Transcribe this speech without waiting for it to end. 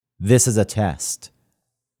This is a test.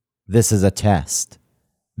 This is a test.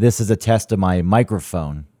 This is a test of my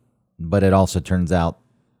microphone. But it also turns out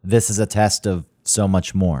this is a test of so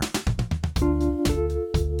much more.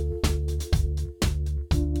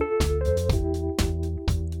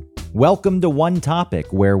 Welcome to One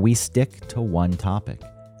Topic, where we stick to one topic.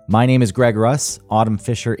 My name is Greg Russ. Autumn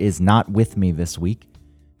Fisher is not with me this week.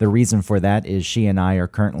 The reason for that is she and I are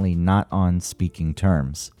currently not on speaking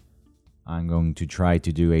terms. I'm going to try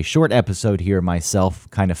to do a short episode here myself,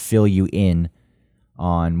 kind of fill you in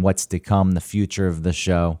on what's to come, the future of the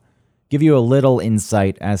show, give you a little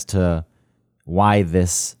insight as to why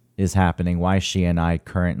this is happening, why she and I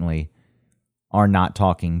currently are not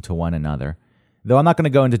talking to one another. Though I'm not going to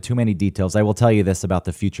go into too many details, I will tell you this about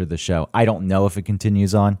the future of the show. I don't know if it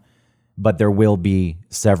continues on, but there will be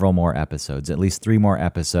several more episodes, at least 3 more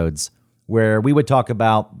episodes, where we would talk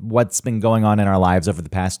about what's been going on in our lives over the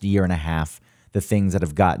past year and a half, the things that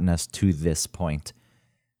have gotten us to this point.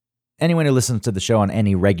 Anyone who listens to the show on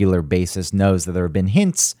any regular basis knows that there have been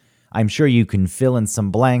hints. I'm sure you can fill in some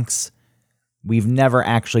blanks. We've never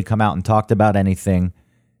actually come out and talked about anything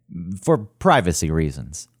for privacy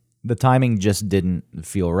reasons. The timing just didn't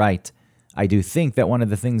feel right. I do think that one of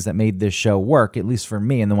the things that made this show work, at least for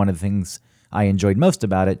me, and one of the things I enjoyed most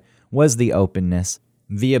about it, was the openness,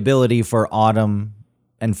 the ability for Autumn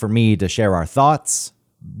and for me to share our thoughts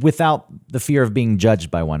without the fear of being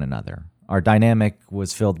judged by one another. Our dynamic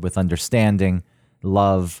was filled with understanding,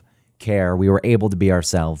 love, care. We were able to be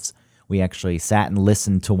ourselves. We actually sat and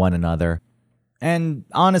listened to one another. And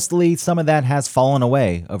honestly, some of that has fallen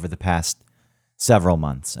away over the past several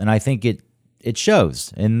months. And I think it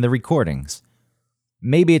shows in the recordings.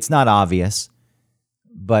 Maybe it's not obvious,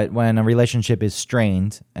 but when a relationship is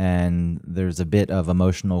strained and there's a bit of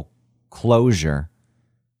emotional closure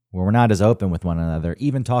where we're not as open with one another,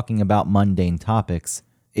 even talking about mundane topics,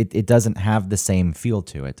 it doesn't have the same feel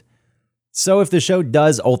to it. So if the show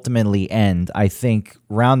does ultimately end, I think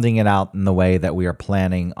rounding it out in the way that we are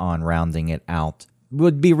planning on rounding it out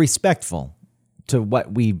would be respectful to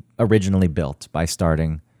what we originally built by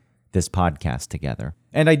starting this podcast together.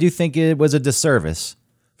 And I do think it was a disservice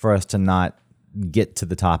for us to not get to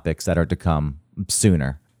the topics that are to come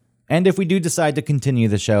sooner. And if we do decide to continue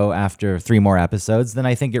the show after 3 more episodes, then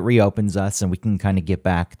I think it reopens us and we can kind of get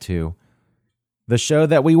back to the show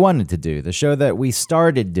that we wanted to do, the show that we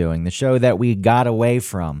started doing, the show that we got away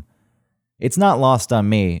from. It's not lost on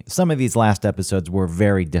me. Some of these last episodes were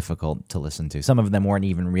very difficult to listen to. Some of them weren't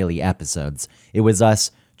even really episodes. It was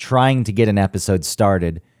us trying to get an episode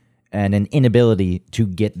started and an inability to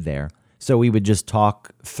get there. So we would just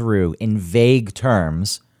talk through in vague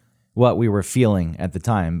terms what we were feeling at the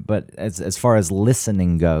time. But as far as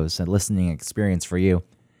listening goes, and listening experience for you,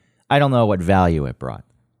 I don't know what value it brought.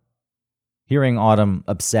 Hearing Autumn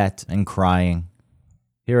upset and crying,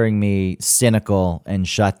 hearing me cynical and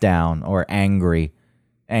shut down or angrier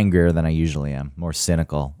than I usually am, more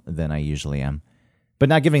cynical than I usually am, but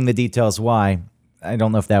not giving the details why, I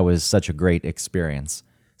don't know if that was such a great experience.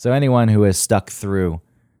 So anyone who has stuck through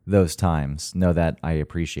those times, know that I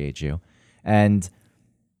appreciate you. And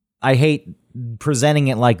I hate presenting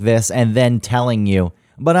it like this and then telling you,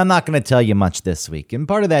 but I'm not going to tell you much this week. And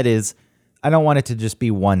part of that is I don't want it to just be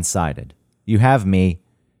one-sided. You have me,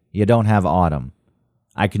 you don't have Autumn.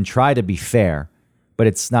 I can try to be fair, but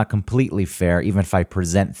it's not completely fair, even if I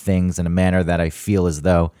present things in a manner that I feel as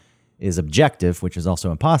though is objective, which is also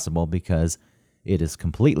impossible because it is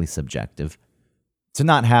completely subjective, to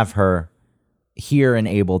not have her here and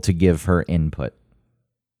able to give her input.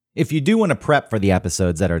 If you do want to prep for the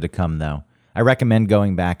episodes that are to come, though, I recommend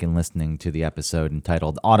going back and listening to the episode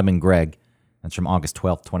entitled Autumn and Greg. That's from August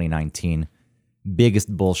 12th, 2019.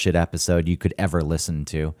 Biggest bullshit episode you could ever listen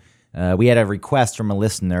to. We had a request from a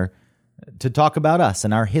listener to talk about us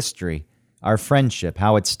and our history, our friendship,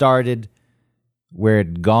 how it started, where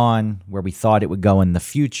it'd gone, where we thought it would go in the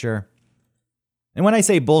future. And when I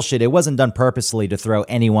say bullshit, it wasn't done purposely to throw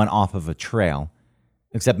anyone off of a trail,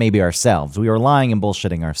 except maybe ourselves. We were lying and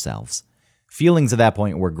bullshitting ourselves. Feelings at that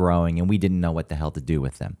point were growing, and we didn't know what the hell to do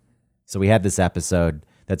with them. So we had this episode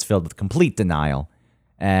that's filled with complete denial.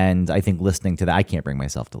 And I think listening to that, I can't bring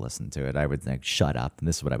myself to listen to it. I would think, shut up. And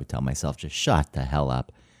this is what I would tell myself, just shut the hell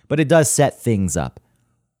up. But it does set things up.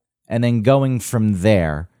 And then going from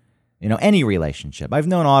there, any relationship. I've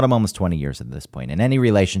known Autumn almost 20 years at this point, and any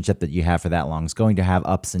relationship that you have for that long is going to have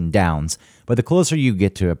ups and downs. But the closer you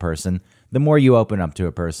get to a person, the more you open up to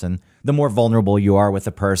a person, the more vulnerable you are with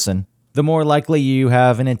a person, the more likely you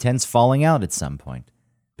have an intense falling out at some point.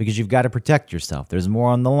 Because you've got to protect yourself. There's more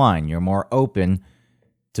on the line. You're more open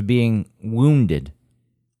to being wounded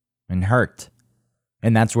and hurt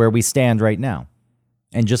And that's where we stand right now.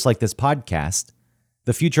 And just like this podcast,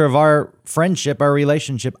 the future of our friendship, our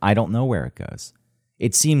relationship, I don't know where it goes.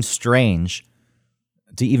 It seems strange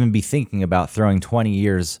to even be thinking about throwing 20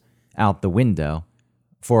 years out the window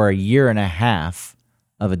for a year and a half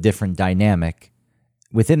of a different dynamic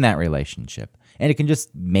within that relationship. And it can just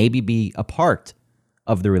maybe be a part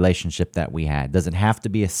of the relationship that we had. Does it have to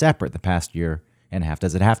be a separate, the past year and a half?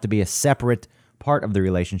 Does it have to be a separate part of the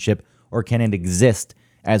relationship, or can it exist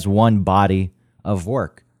as one body of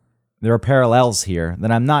work? There are parallels here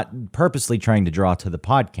that I'm not purposely trying to draw to the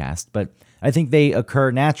podcast, but I think they occur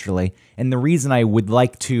naturally. And the reason I would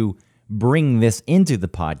like to bring this into the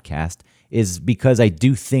podcast is because I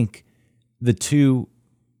do think the two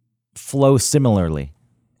flow similarly.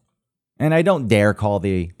 And I don't dare call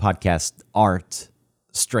the podcast art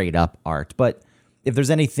straight up art, but if there's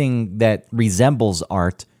anything that resembles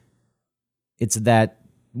art, it's that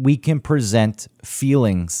we can present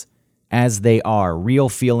feelings as they are, real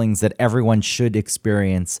feelings that everyone should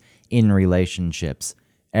experience in relationships.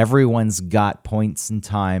 Everyone's got points in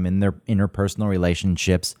time in their interpersonal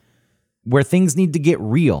relationships where things need to get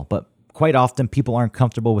real, but quite often people aren't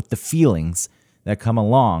comfortable with the feelings that come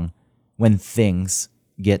along when things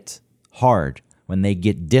get hard, when they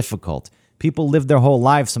get difficult. People live their whole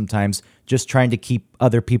lives sometimes just trying to keep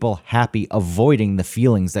other people happy, avoiding the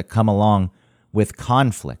feelings that come along with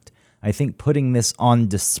conflict. I think putting this on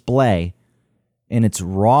display in its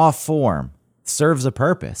raw form serves a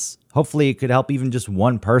purpose. Hopefully it could help even just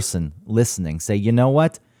one person listening say, you know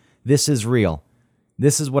what? This is real.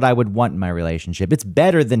 This is what I would want in my relationship. It's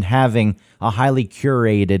better than having a highly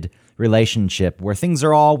curated relationship where things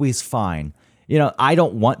are always fine. You know, I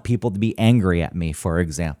don't want people to be angry at me, for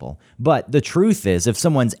example. But the truth is, if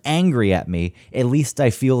someone's angry at me, at least I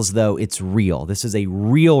feel as though it's real. This is a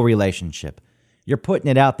real relationship. You're putting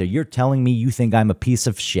it out there. You're telling me you think I'm a piece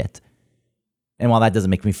of shit. And while that doesn't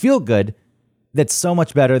make me feel good, that's so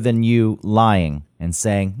much better than you lying and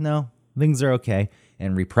saying, no, things are okay,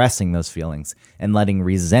 and repressing those feelings and letting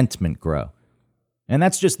resentment grow. And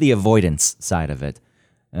that's just the avoidance side of it.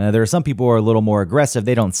 There are some people who are a little more aggressive.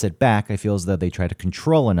 They don't sit back. I feel as though they try to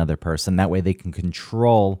control another person. That way they can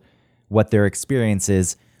control what their experience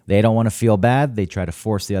is. They don't want to feel bad. They try to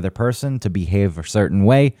force the other person to behave a certain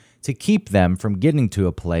way to keep them from getting to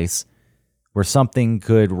a place where something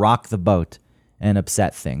could rock the boat and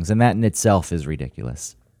upset things. And that in itself is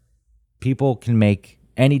ridiculous. People can make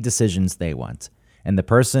any decisions they want. And the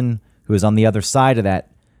person who is on the other side of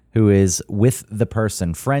that, who is with the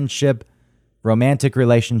person, friendship, romantic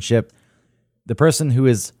relationship, the person who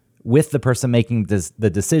is with the person making the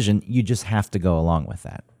decision, you just have to go along with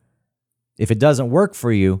that. If it doesn't work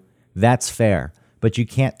for you, that's fair. But you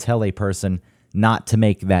can't tell a person not to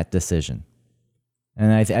make that decision.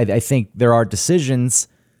 And I think there are decisions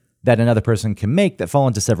that another person can make that fall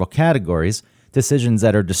into several categories. Decisions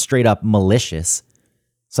that are just straight up malicious.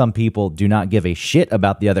 Some people do not give a shit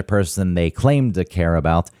about the other person they claim to care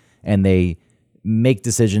about, and they make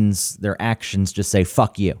decisions, their actions just say,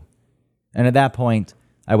 fuck you. And at that point,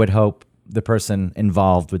 I would hope the person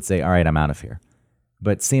involved would say, all right, I'm out of here.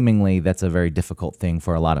 But seemingly, that's a very difficult thing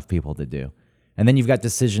for a lot of people to do. And then you've got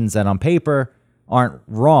decisions that on paper aren't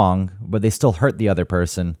wrong, but they still hurt the other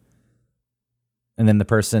person. And then the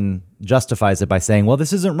person justifies it by saying, well,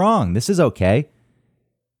 this isn't wrong. This is okay.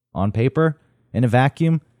 On paper, in a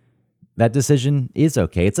vacuum, that decision is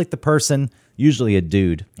okay. It's like the person, usually a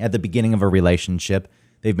dude, at the beginning of a relationship,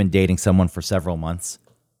 they've been dating someone for several months.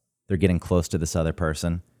 They're getting close to this other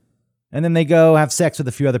person. And then they go have sex with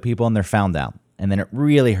a few other people and they're found out. And then it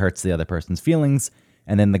really hurts the other person's feelings.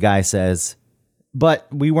 And then the guy says, but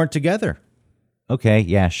we weren't together. Okay,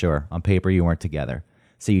 yeah, sure. On paper, you weren't together.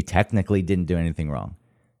 So you technically didn't do anything wrong.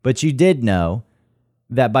 But you did know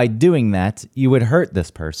that by doing that, you would hurt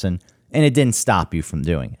this person, and it didn't stop you from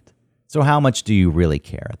doing it. So how much do you really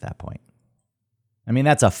care at that point? I mean,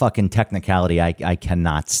 that's a fucking technicality I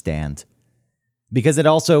cannot stand. Because it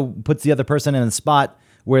also puts the other person in a spot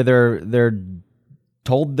where they're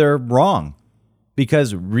told they're wrong.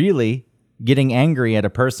 Because really, getting angry at a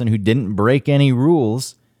person who didn't break any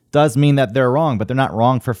rules does mean that they're wrong, but they're not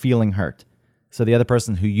wrong for feeling hurt. So the other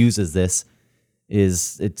person who uses this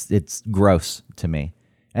it's gross to me.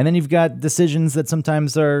 And then you've got decisions that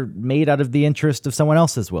sometimes are made out of the interest of someone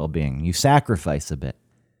else's well-being. You sacrifice a bit.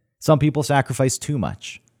 Some people sacrifice too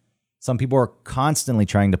much. Some people are constantly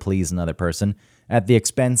trying to please another person at the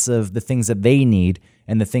expense of the things that they need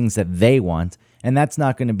and the things that they want. And that's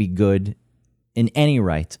not going to be good in any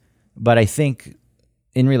right. But I think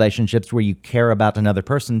in relationships where you care about another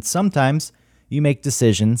person, sometimes you make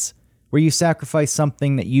decisions where you sacrifice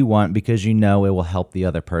something that you want because you know it will help the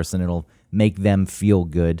other person. It'll make them feel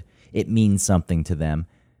good. It means something to them.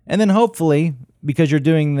 And then hopefully, because you're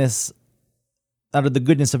doing this out of the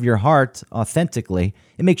goodness of your heart, authentically,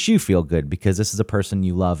 it makes you feel good because this is a person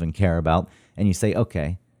you love and care about. And you say,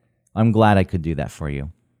 okay, I'm glad I could do that for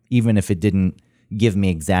you, even if it didn't give me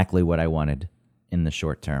exactly what I wanted in the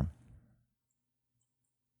short term.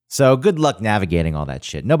 So good luck navigating all that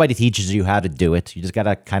shit. Nobody teaches you how to do it. You just got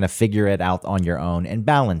to kind of figure it out on your own and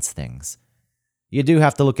balance things. You do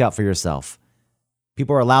have to look out for yourself.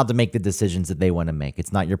 People are allowed to make the decisions that they want to make.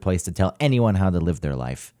 It's not your place to tell anyone how to live their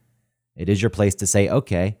life. It is your place to say,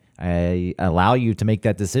 okay, I allow you to make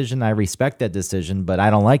that decision. I respect that decision, but I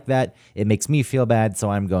don't like that. It makes me feel bad,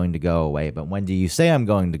 so I'm going to go away. But when do you say I'm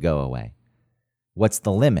going to go away? What's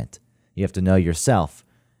the limit? You have to know yourself.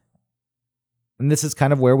 And this is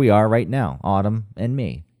kind of where we are right now, Autumn and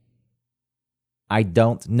me. I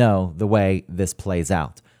don't know the way this plays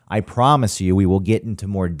out. I promise you we will get into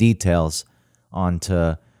more details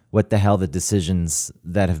onto what the hell the decisions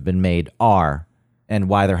that have been made are and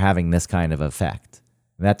why they're having this kind of effect.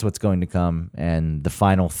 That's what's going to come in the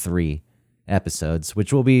final 3 episodes,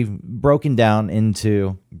 which will be broken down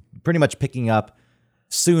into pretty much picking up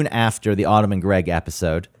soon after the Autumn and Greg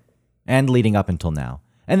episode and leading up until now.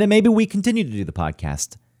 And then maybe we continue to do the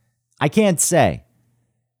podcast. I can't say.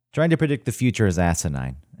 Trying to predict the future is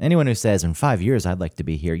asinine. Anyone who says, in 5 years, I'd like to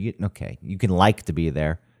be here, you can like to be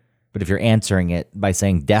there. But if you're answering it by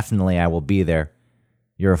saying, definitely I will be there,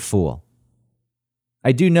 you're a fool.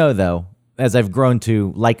 I do know, though, as I've grown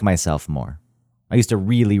to like myself more. I used to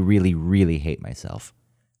really, really, really hate myself.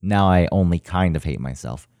 Now I only kind of hate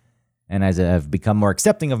myself. And as I've become more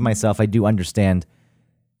accepting of myself, I do understand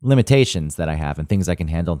limitations that I have and things I can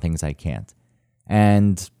handle and things I can't.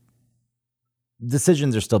 And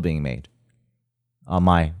decisions are still being made on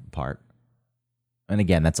my part. And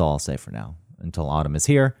again, that's all I'll say for now until Autumn is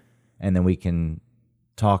here. And then we can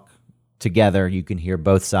talk together. You can hear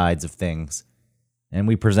both sides of things. And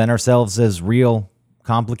we present ourselves as real,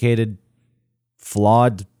 complicated,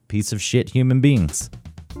 flawed piece of shit human beings.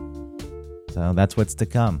 So that's what's to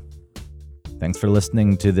come. Thanks for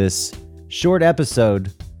listening to this short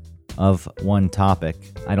episode of One Topic.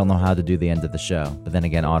 I don't know how to do the end of the show. But then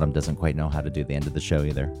again, Autumn doesn't quite know how to do the end of the show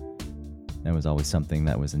either. That was always something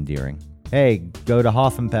that was endearing. Hey, go to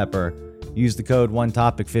Hoff and Pepper. Use the code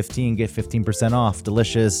OneTopic15, get 15% off.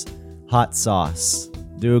 Delicious hot sauce.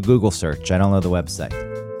 Do a Google search. I don't know the website.